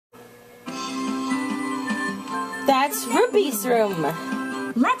That's Ruby's room.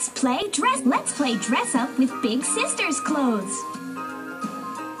 Let's play dress up with Big Sister's clothes.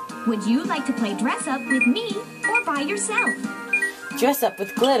 Would you like to play dress up with me or by yourself? Dress up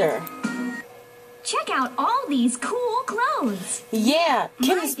with glitter. Check out all these cool clothes. Yeah,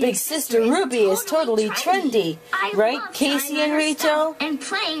 Kim's big sister Ruby is totally trendy. Right, Kaycee and Rachel? And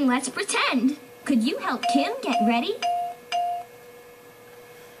playing Let's Pretend. Could you help Kim get ready?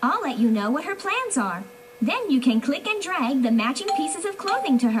 I'll let you know what her plans are. Then you can click and drag the matching pieces of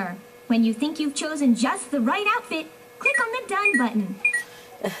clothing to her. When you think you've chosen just the right outfit, click on the Done button.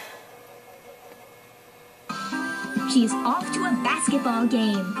 She's off to a basketball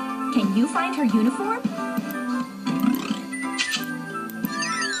game. Can you find her uniform?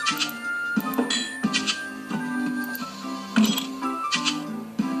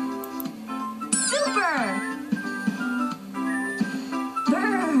 Super!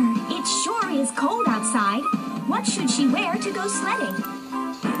 Brr, it sure is cold outside. What should she wear to go sledding?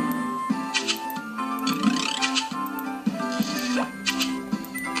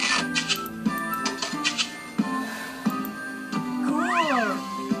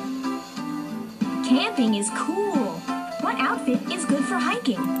 Camping is cool. What outfit is good for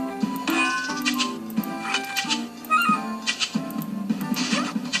hiking?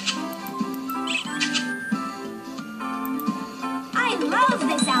 I love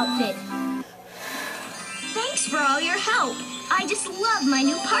this outfit. Thanks for all your help. I just love my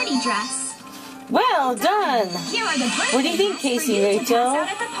new party dress. Well done. Here are the What do you think, Kaycee and Rachel? Out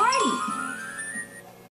at the party.